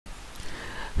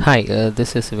Hi,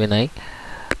 this is Vinay,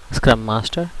 Scrum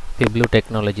Master, Piblu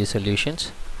Technology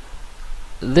Solutions.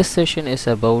 This session is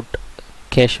about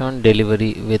cash on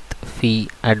delivery with fee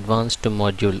advanced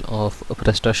module of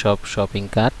Prestashop shopping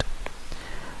cart.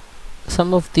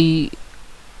 Some of the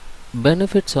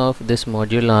benefits of this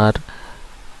module are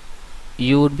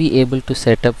you would be able to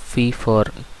set up fee for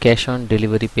cash on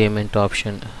delivery payment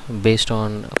option based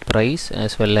on price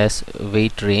as well as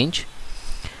weight range,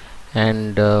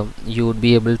 and you would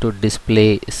be able to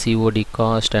display COD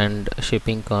cost and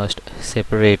shipping cost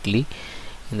separately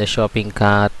in the shopping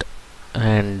cart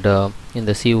and in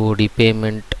the COD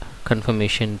payment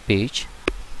confirmation page,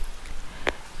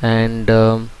 and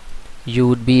you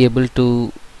would be able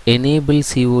to enable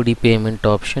COD payment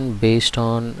option based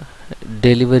on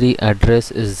delivery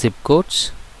address zip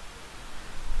codes.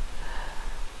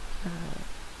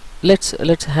 Let's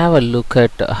have a look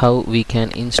at how we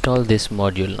can install this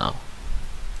module now.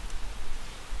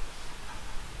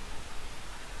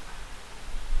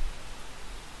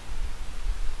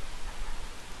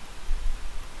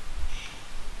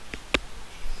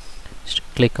 Just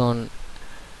click on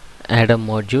add a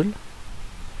module.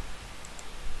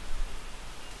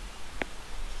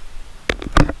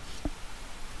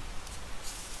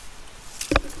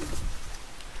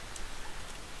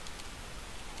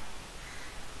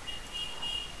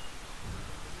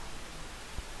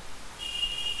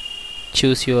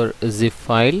 Choose your zip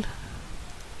file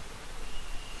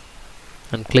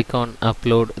and click on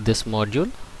upload this module.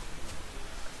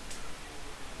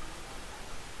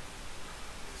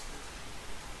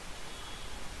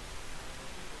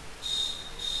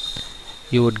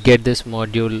 You would get this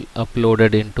module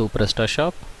uploaded into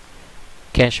Prestashop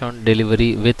cash on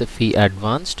delivery with fee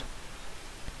advanced.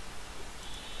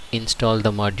 Install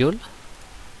the module.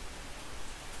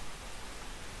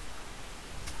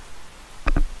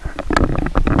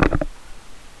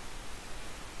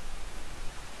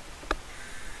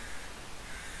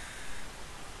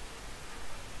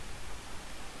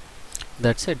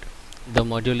 That's it, the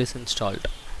module is installed.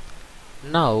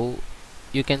 Now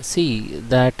you can see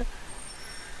that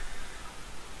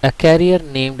a carrier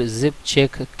named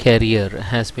Zipcode carrier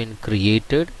has been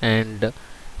created and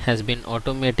has been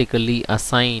automatically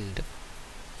assigned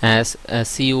as a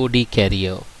COD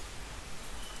carrier.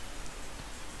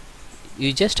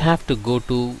 You just have to go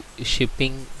to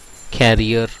shipping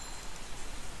carrier,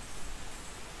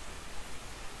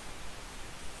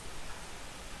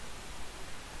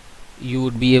 you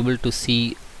would be able to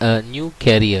see a new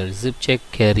carrier. Zipcode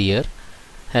carrier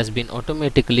has been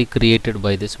automatically created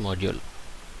by this module.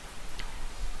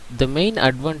 The main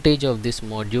advantage of this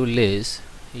module is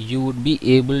you would be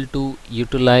able to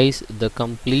utilize the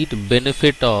complete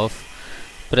benefit of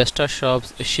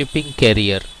Prestashop's shipping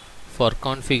carrier for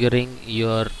configuring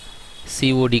your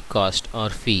COD cost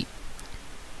or fee.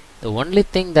 The only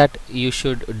thing that you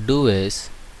should do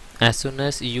is, as soon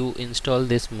as you install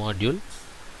this module,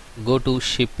 go to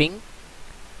shipping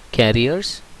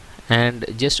carriers and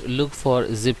just look for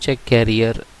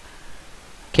Zipcode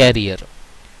carrier.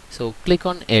 So click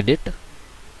on edit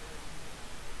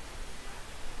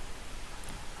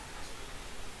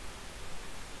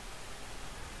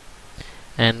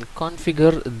and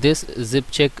configure this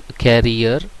Zipcode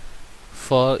carrier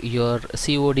for your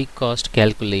COD cost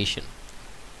calculation.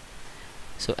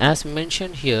 So as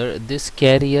mentioned here, this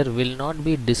carrier will not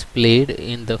be displayed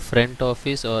in the front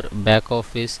office or back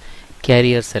office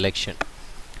carrier selection.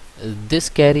 This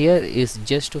carrier is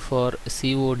just for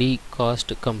COD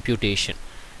cost computation.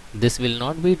 This will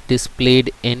not be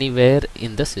displayed anywhere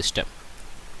in the system.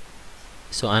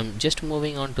 So I'm just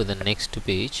moving on to the next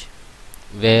page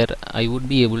where I would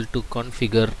be able to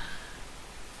configure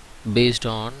based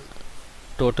on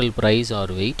total price or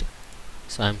weight.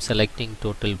 So I'm selecting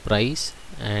total price,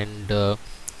 and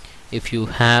if you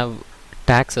have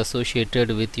tax associated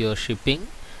with your shipping,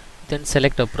 then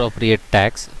select appropriate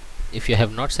tax. If you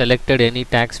have not selected any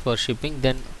tax for shipping,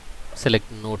 then select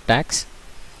no tax.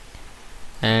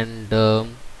 And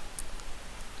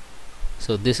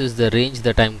so this is the range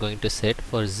that I'm going to set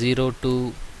for 0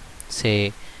 to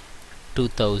say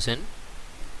 2000.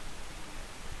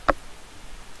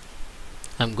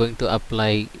 I'm going to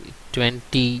apply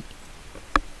 20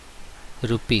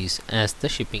 rupees as the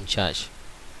shipping charge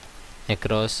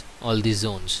across all the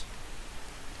zones,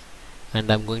 and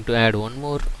I'm going to add one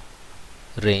more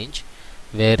range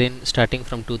wherein starting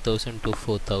from 2000 to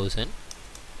 4000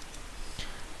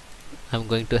 I'm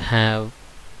going to have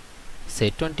say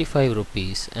 25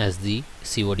 rupees as the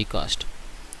COD cost.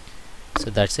 So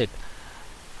that's it.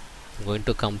 I'm going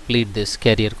to complete this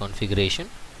carrier configuration.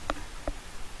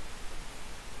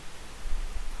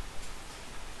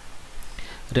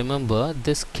 Remember,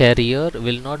 this carrier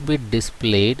will not be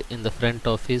displayed in the front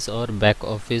office or back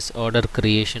office order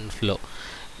creation flow.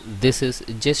 This is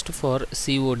just for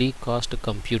COD cost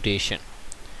computation,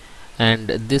 and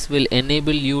this will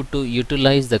enable you to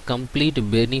utilize the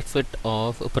complete benefit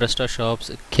of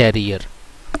Prestashop's carrier.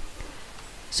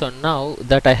 So now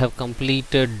that I have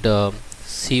completed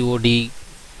COD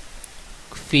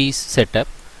fees setup,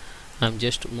 I'm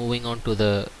just moving on to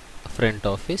the front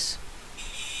office.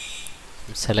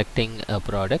 I'm selecting a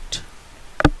product,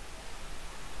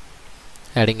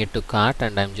 adding it to cart,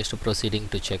 and I'm just proceeding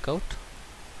to checkout.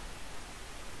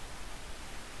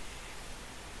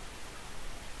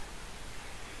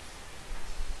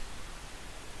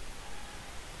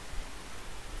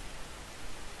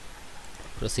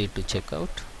 Proceed to checkout.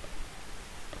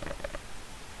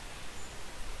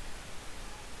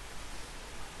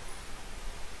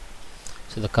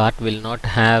 So the cart will not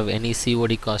have any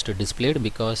COD cost displayed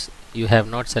because you have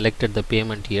not selected the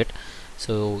payment yet.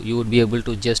 So you would be able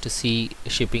to just see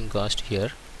shipping cost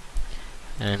here,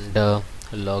 and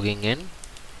logging in.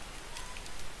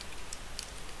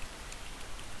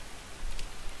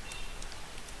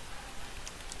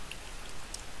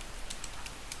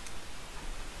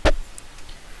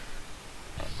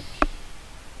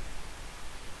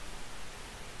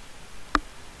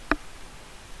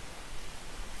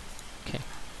 Okay,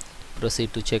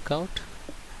 proceed to checkout.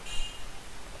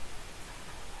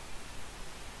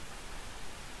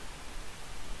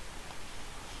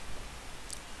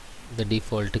 The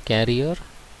default carrier.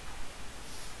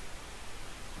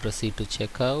 Proceed to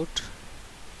checkout.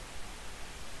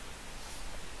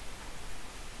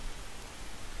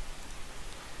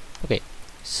 Okay,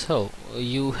 so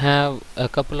you have a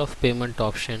couple of payment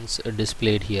options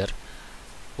displayed here.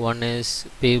 One is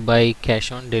pay by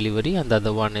cash on delivery and the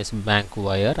other one is bank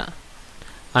wire.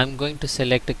 I'm going to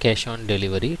select cash on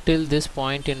delivery. Till this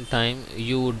point in time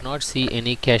you would not see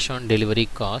any cash on delivery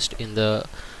cost in the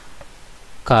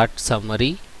cart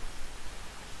summary.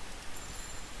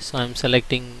 So I'm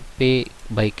selecting pay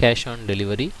by cash on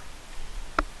delivery.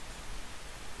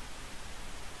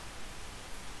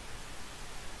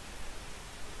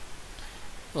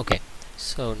 Okay,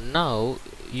 so now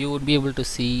you would be able to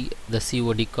see the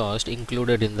COD cost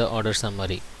included in the order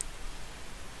summary,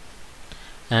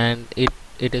 and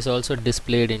it is also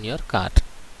displayed in your cart.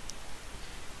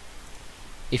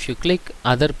 If you click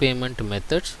other payment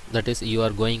methods, that is you are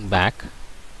going back,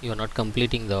 you are not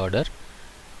completing the order,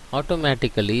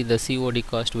 automatically the COD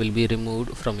cost will be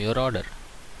removed from your order.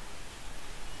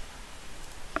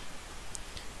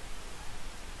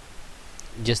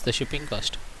 Just the shipping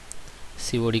cost,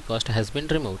 COD cost has been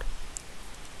removed.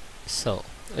 So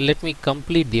let me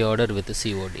complete the order with the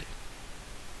COD.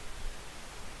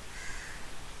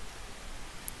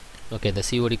 Okay, the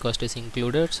COD cost is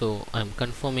included, so I'm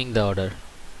confirming the order.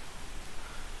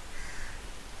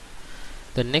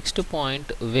 The next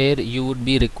point where you would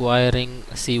be requiring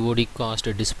COD cost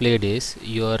displayed is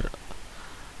your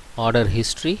order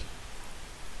history.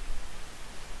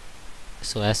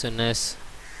 So as soon as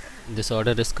this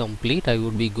order is complete, I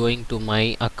would be going to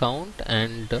my account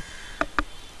and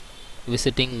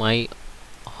visiting my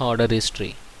order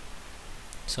history.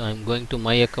 So I'm going to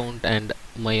my account and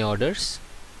my orders.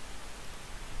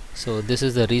 So this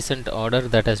is the recent order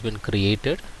that has been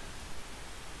created.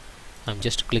 I'm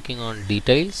just clicking on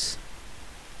details.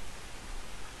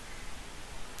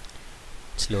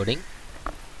 It's loading.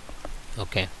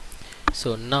 Okay,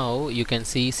 so now you can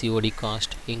see COD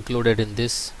cost included in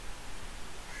this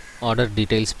order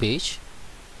details page.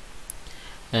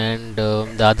 And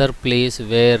the other place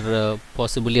where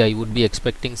possibly I would be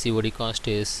expecting COD cost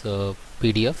is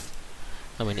PDF,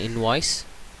 invoice.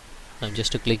 I'm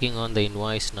just clicking on the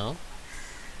invoice now.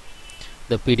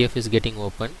 The PDF is getting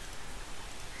open.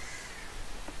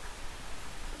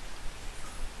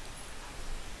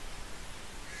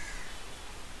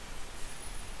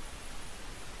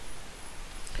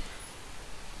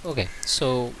 Okay,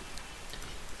 so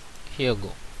here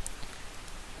go.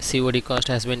 COD cost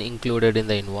has been included in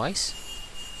the invoice.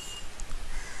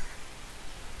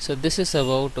 So this is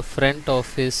about front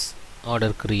office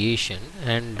order creation,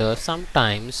 and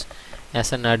sometimes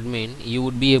as an admin you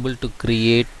would be able to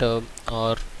create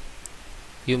or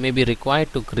you may be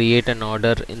required to create an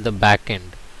order in the back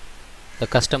end. The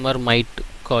customer might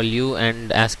call you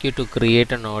and ask you to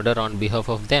create an order on behalf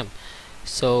of them.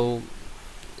 So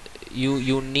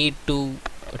you need to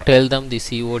tell them the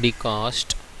COD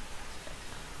cost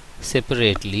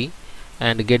separately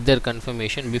and get their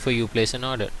confirmation before you place an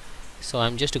order. So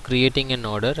I'm just creating an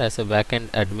order as a backend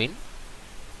admin.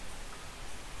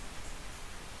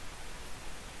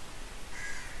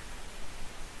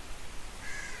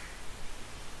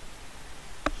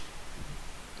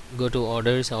 go to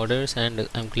orders and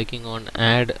I'm clicking on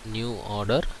add new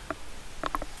order.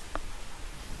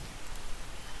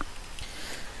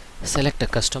 Select a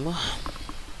customer.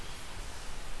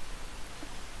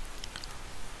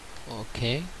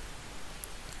 Okay,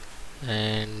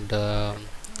 and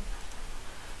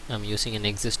I'm using an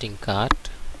existing cart.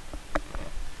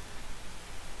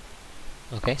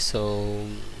 Okay, so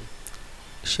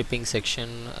shipping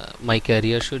section, my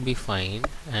carrier should be fine,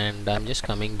 and I'm just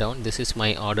coming down. This is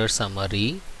my order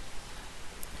summary,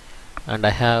 and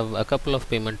I have a couple of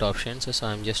payment options, so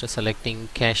I'm just selecting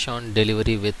cash on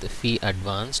delivery with fee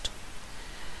advanced.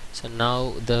 So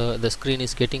now the screen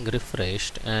is getting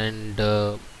refreshed, and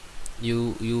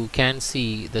you can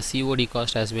see the COD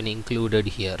cost has been included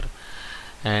here,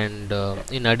 and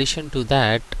in addition to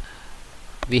that,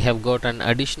 we have got an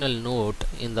additional note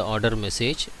in the order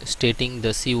message stating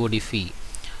the COD fee.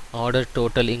 Order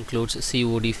total includes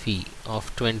COD fee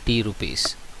of 20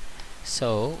 rupees.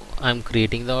 So I'm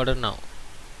creating the order now.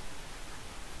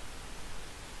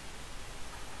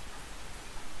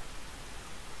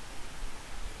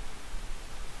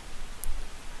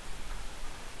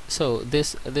 So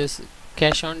this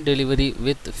cash on delivery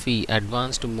with fee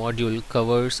advanced module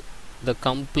covers the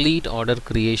complete order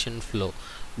creation flow,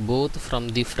 both from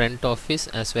the front office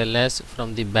as well as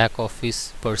from the back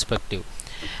office perspective.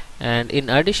 And in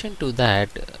addition to that,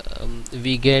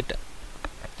 we get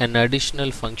an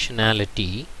additional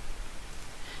functionality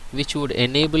which would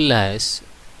enable us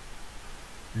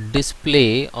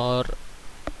display or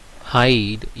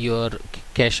hide your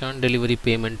cash on delivery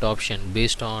payment option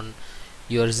based on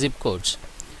your zip codes.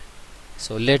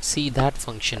 So let's see that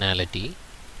functionality.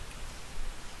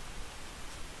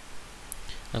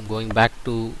 I'm going back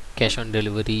to cash on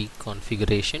delivery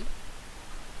configuration.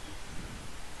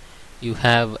 You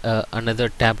have another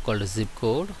tab called zip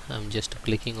code. I'm just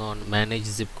clicking on manage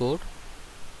zip code,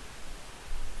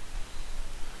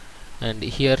 and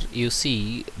here you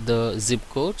see the zip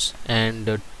codes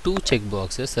and two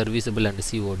checkboxes, serviceable and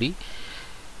COD.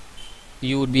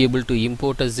 You would be able to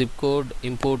import a zip code,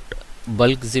 import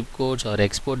bulk zip codes, or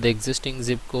export the existing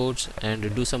zip codes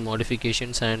and do some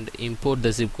modifications and import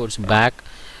the zip codes back.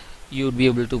 You would be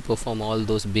able to perform all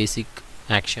those basic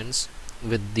actions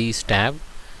with these tab.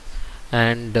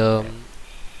 And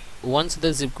once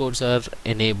the zip codes are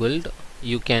enabled,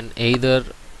 you can either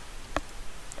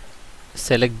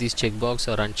select this checkbox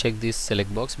or uncheck this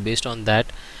select box. Based on that,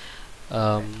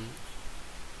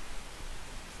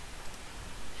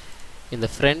 in the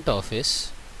front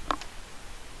office,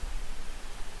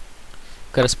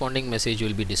 corresponding message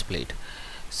will be displayed.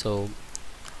 So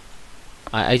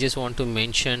I just want to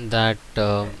mention that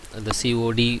the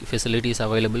COD facility is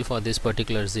available for this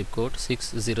particular zip code,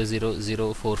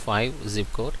 600045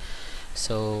 zip code.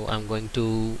 So I'm going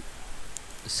to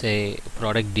say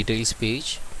product details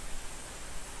page.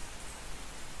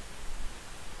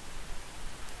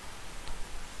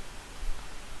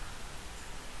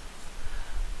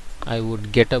 I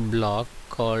would get a block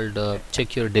called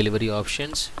check your delivery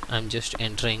options. I'm just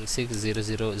entering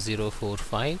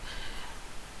 600045,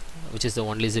 which is the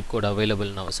only zip code available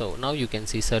now. So now you can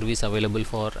see service available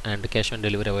for and cash on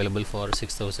delivery available for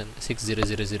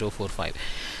 600045.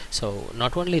 So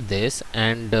not only this,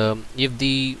 and if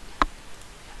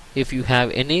you have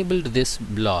enabled this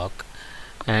block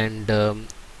and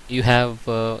you have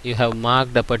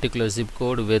marked a particular zip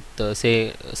code with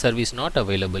say service not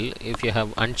available, if you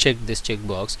have unchecked this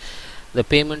checkbox, the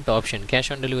payment option,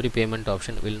 cash on delivery payment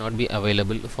option, will not be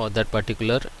available for that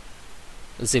particular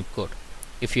zip code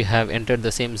if you have entered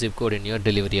the same zip code in your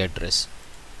delivery address.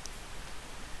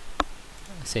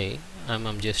 Say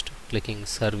I'm just clicking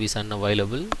service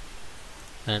unavailable,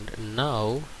 and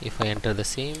now if I enter the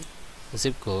same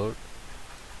zip code,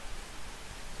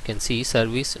 you can see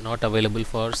service not available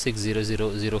for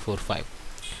 600045.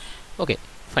 Okay,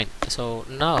 fine. So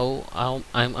now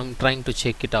I'm trying to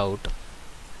check it out.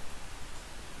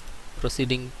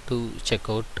 Proceeding to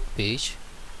checkout page,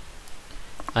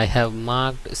 I have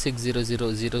marked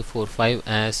 600045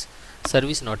 as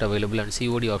service not available and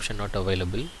COD option not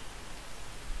available.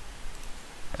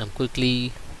 I'm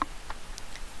quickly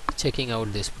checking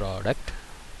out this product.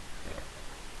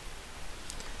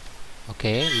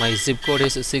 Okay, my zip code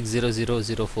is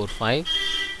 600045.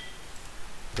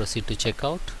 Proceed to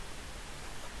checkout.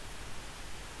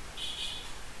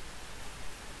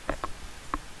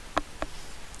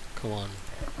 Come on.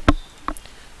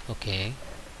 Okay.